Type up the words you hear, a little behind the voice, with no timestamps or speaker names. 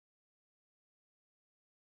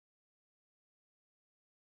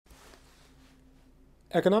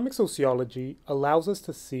Economic sociology allows us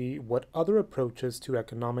to see what other approaches to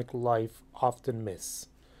economic life often miss.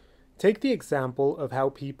 Take the example of how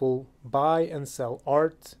people buy and sell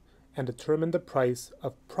art and determine the price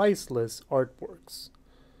of priceless artworks.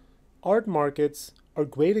 Art markets are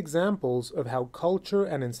great examples of how culture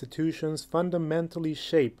and institutions fundamentally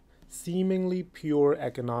shape seemingly pure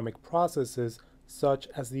economic processes such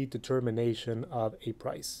as the determination of a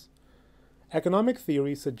price. Economic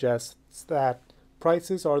theory suggests that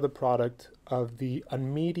prices are the product of the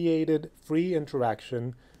unmediated free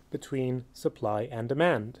interaction between supply and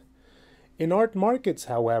demand. In art markets,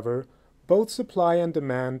 however, both supply and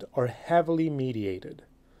demand are heavily mediated.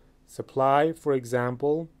 Supply, for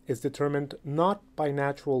example, is determined not by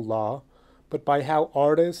natural law, but by how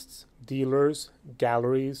artists, dealers,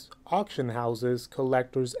 galleries, auction houses,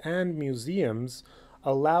 collectors, and museums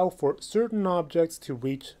allow for certain objects to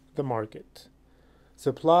reach the market.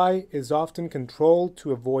 Supply is often controlled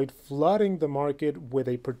to avoid flooding the market with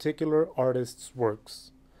a particular artist's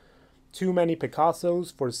works. Too many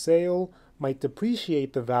Picassos for sale might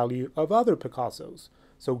depreciate the value of other Picassos,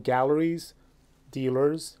 so galleries,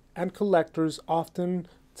 dealers, and collectors often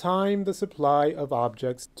time the supply of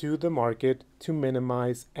objects to the market to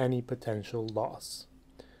minimize any potential loss.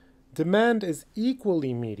 Demand is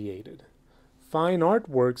equally mediated. Fine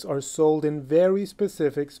artworks are sold in very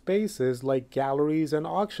specific spaces like galleries and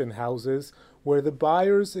auction houses where the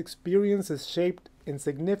buyer's experience is shaped in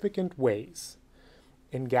significant ways.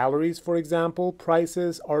 In galleries, for example,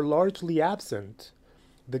 prices are largely absent.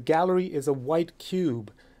 The gallery is a white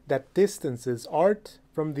cube that distances art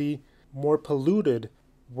from the more polluted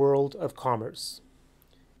world of commerce.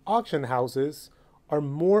 Auction houses are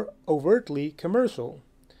more overtly commercial.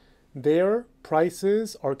 Their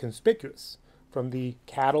prices are conspicuous, from the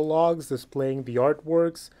catalogs displaying the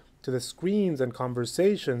artworks to the screens and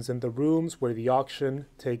conversations in the rooms where the auction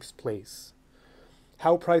takes place.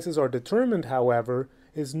 How prices are determined, however,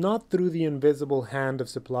 is not through the invisible hand of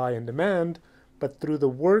supply and demand, but through the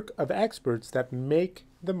work of experts that make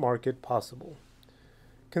the market possible.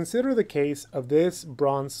 Consider the case of this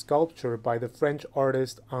bronze sculpture by the French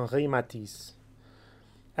artist Henri Matisse.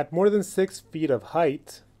 At more than 6 feet of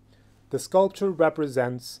height, the sculpture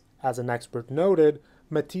represents, as an expert noted,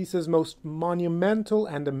 Matisse's most monumental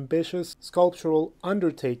and ambitious sculptural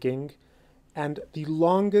undertaking and the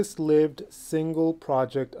longest-lived single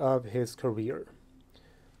project of his career.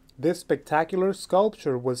 This spectacular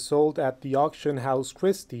sculpture was sold at the auction house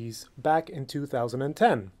Christie's back in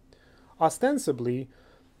 2010. Ostensibly,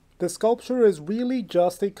 the sculpture is really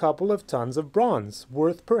just a couple of tons of bronze,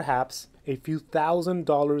 worth perhaps a few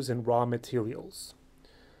 $1,000s in raw materials.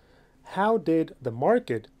 How did the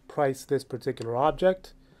market price this particular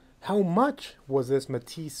object? How much was this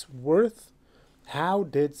Matisse worth? How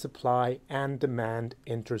did supply and demand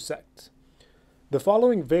intersect? The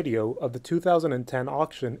following video of the 2010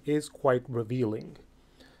 auction is quite revealing.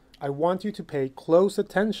 I want you to pay close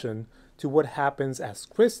attention to what happens as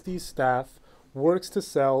Christie's staff works to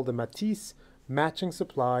sell the Matisse matching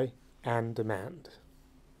supply and demand.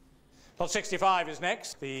 Lot 65 is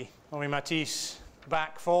next, the Henri Matisse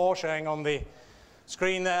back 4 showing on the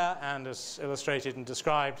screen there and as illustrated and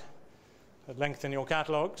described at length in your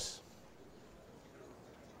catalogues.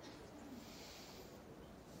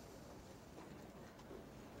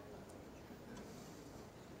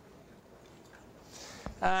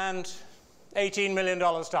 And $18 million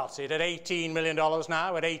starts it at $18 million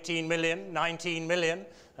now, at 18 million, 19 million,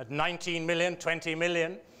 at 19 million, 20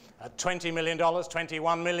 million, at $20 million,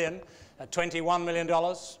 21 million, at $21 million,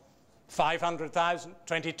 500,000,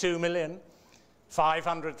 22 million,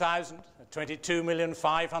 500,000, at $22 million,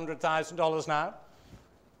 $500,000 now,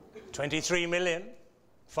 23 million,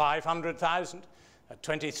 500,000, at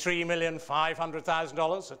 $23 million,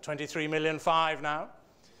 $500,000, at 23 million, 5 now,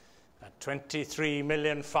 at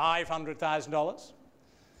 $23,500,000.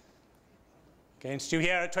 Against you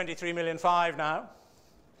here at 23 million 5 now.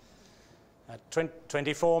 At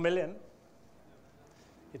 24 million.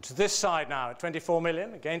 It's this side now at 24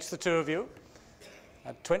 million against the two of you.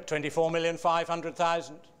 At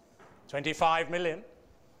 24,500,000. 25 million.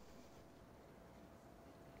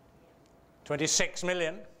 26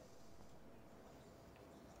 million.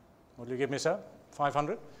 What will you give me, sir?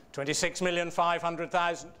 500?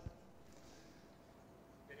 26,500,000.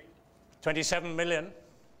 27 million.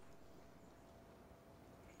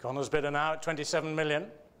 Connor's bidder now at 27 million.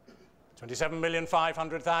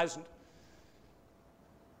 27,500,000.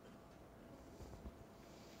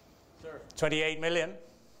 28 million.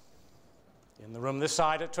 In the room this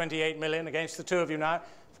side at 28 million against the two of you now.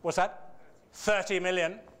 What's that? 30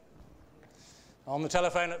 million. On the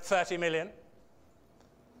telephone at 30 million.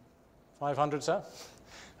 500, sir.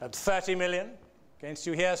 At 30 million. Against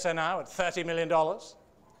you here, sir, now at $30 million.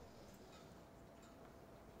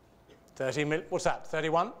 30 mil, what's that,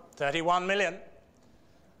 31? 31 million.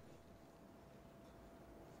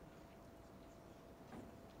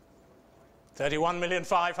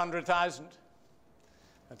 $31,500,000.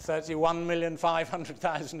 At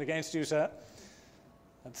 31,500,000 against you, sir.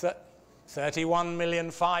 That's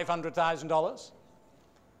 $31,500,000.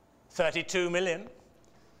 32 million.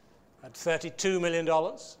 At $32 million.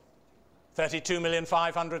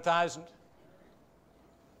 32,500,000.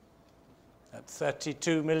 At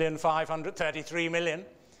 32,500,000. 33 million.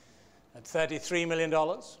 At $33 million.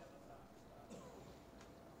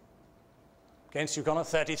 Against you, Connor.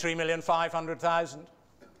 33,500,000.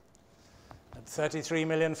 At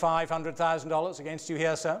 $33,500,000 against you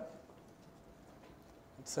here, sir.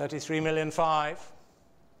 At 33,500,000.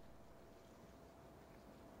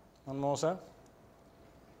 One more, sir.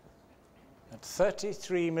 At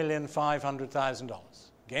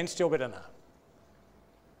 $33,500,000 against your bidder now.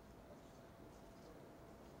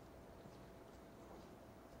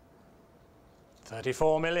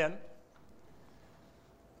 $34 million.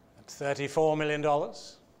 At $34 million.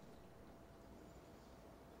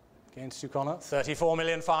 Against you, Connor.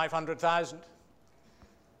 34,500,000.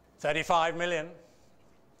 35 million.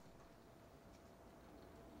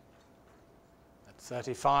 At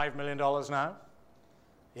 $35 million now.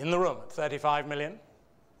 In the room at 35 million.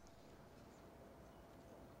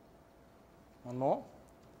 One more.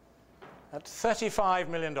 At $35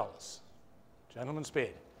 million. Gentleman's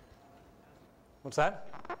bid. What's that?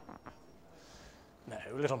 No,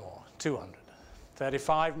 a little more. 200.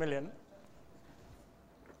 35 million.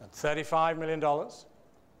 At $35 million.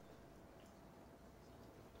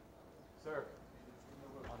 Sir,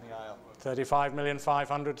 on the aisle.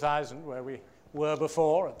 35,500,000, where we were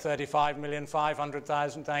before, at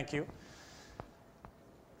 35,500,000, thank you.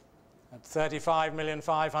 At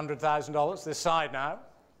 $35,500,000, this side now.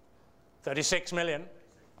 36 million.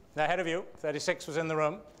 Ahead of you, 36 was in the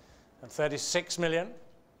room. At 36 million.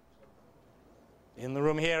 In the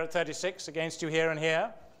room here at 36, against you here and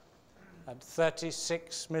here. At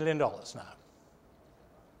 $36 million now.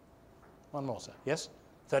 One more, sir. Yes?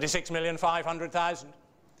 36,500,000.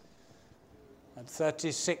 At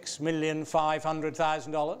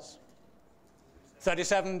 $36,500,000.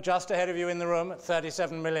 37 just ahead of you in the room at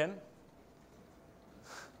 37 million.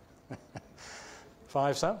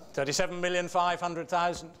 5, sir.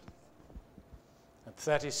 37,500,000. At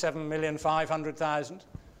 37,500,000.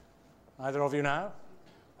 Either of you now.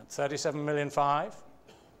 At 37,500,000.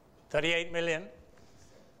 38 million.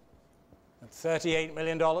 At $38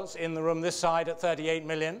 million in the room this side at 38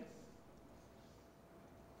 million.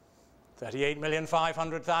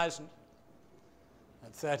 38,500,000.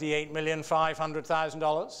 At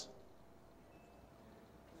 $38,500,000.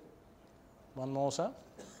 One more, sir.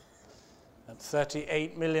 At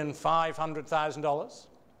 $38,500,000.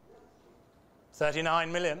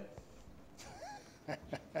 39 million.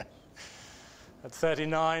 At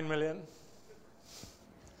 39 million.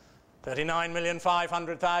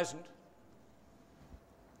 39,500,000.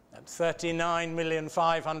 At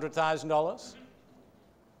 $39,500,000.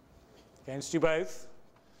 Against you both.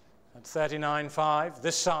 At 39.5.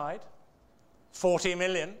 This side. 40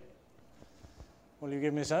 million. Will you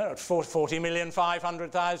give me, sir? At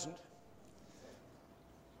 40,500,000.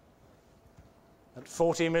 At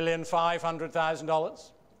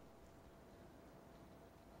 $40,500,000.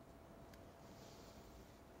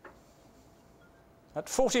 At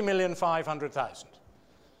 40,500,000.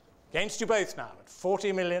 Against you both now. At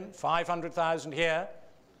 40,500,000 here.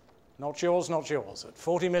 Not yours, not yours. At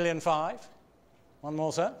 40,500,000. One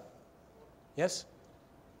more, sir. Yes?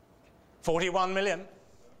 41 million.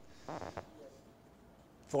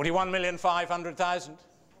 41,500,000.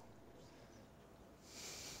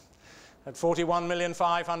 At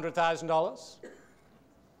 $41,500,000.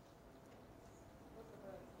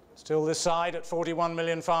 Still this side at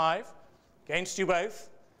 41,500,000. Against you both.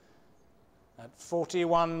 At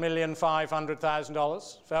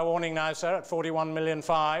 $41,500,000. Fair warning now, sir, at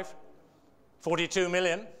 41,500,000. 42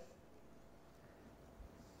 million.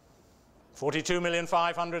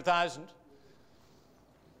 42,500,000.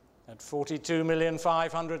 At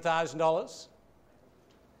 $42,500,000.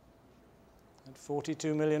 At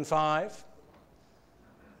 42,500,000.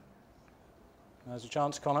 There's a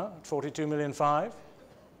chance, Connor, at 42,500,000.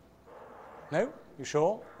 No? You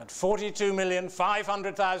sure? At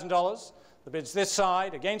 $42,500,000. The bid's this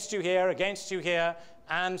side, against you here,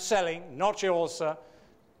 and selling, not yours, sir.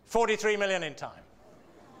 43 million in time.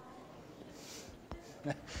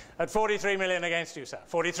 At 43 million against you, sir.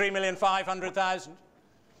 43,500,000.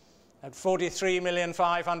 at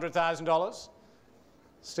 $43,500,000.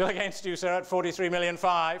 Still against you, sir, at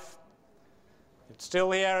 $43,500,000. It's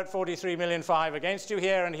still here at $43,500,000. Against you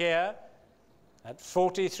here and here at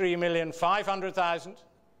 $43,500,000.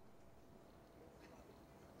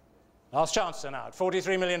 Last chance, sir, now at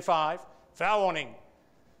 $43,500,000. Fair warning.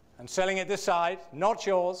 And selling it this side, not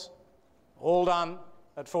yours. All done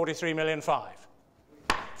at $43,500,000.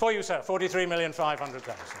 For you, sir,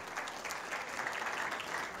 $43,500,000.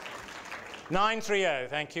 930,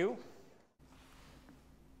 thank you.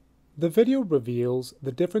 The video reveals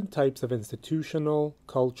the different types of institutional,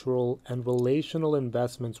 cultural, and relational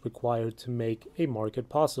investments required to make a market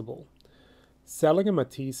possible. Selling a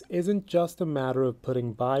Matisse isn't just a matter of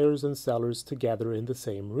putting buyers and sellers together in the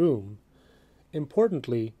same room.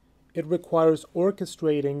 Importantly, it requires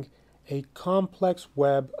orchestrating a complex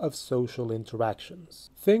web of social interactions.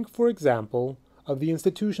 Think, for example, of the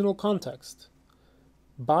institutional context.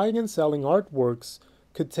 Buying and selling artworks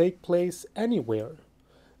could take place anywhere.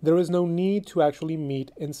 There is no need to actually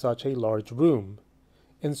meet in such a large room.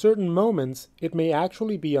 In certain moments, it may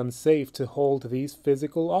actually be unsafe to hold these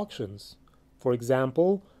physical auctions. For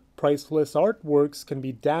example, priceless artworks can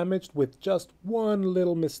be damaged with just one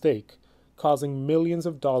little mistake, causing millions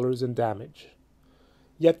of dollars in damage.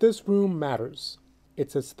 Yet this room matters.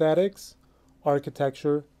 Its aesthetics,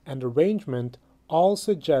 architecture, and arrangement all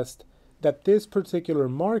suggest that this particular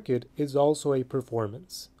market is also a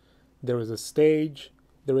performance. There is a stage,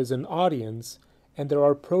 there is an audience, and there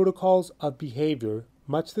are protocols of behavior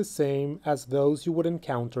much the same as those you would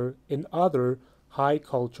encounter in other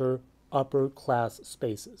high-culture, upper-class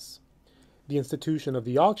spaces. The institution of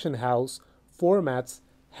the auction house formats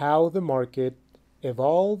how the market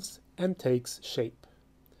evolves and takes shape.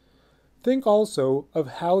 Think also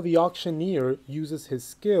of how the auctioneer uses his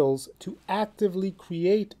skills to actively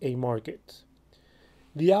create a market.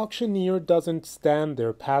 The auctioneer doesn't stand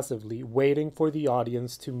there passively waiting for the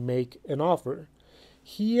audience to make an offer.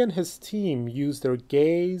 He and his team use their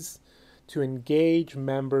gaze to engage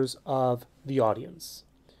members of the audience.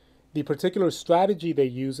 The particular strategy they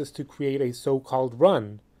use is to create a so-called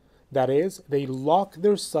run. That is, they lock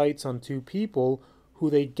their sights on two people who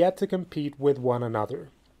they get to compete with one another.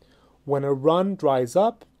 When a run dries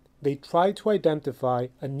up, they try to identify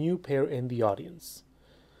a new pair in the audience.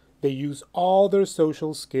 They use all their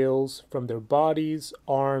social skills, from their bodies,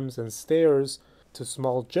 arms, and stares, to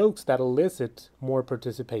small jokes that elicit more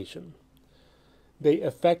participation. They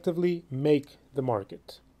effectively make the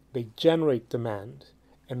market. They generate demand,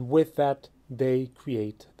 and with that, they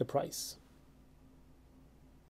create the price.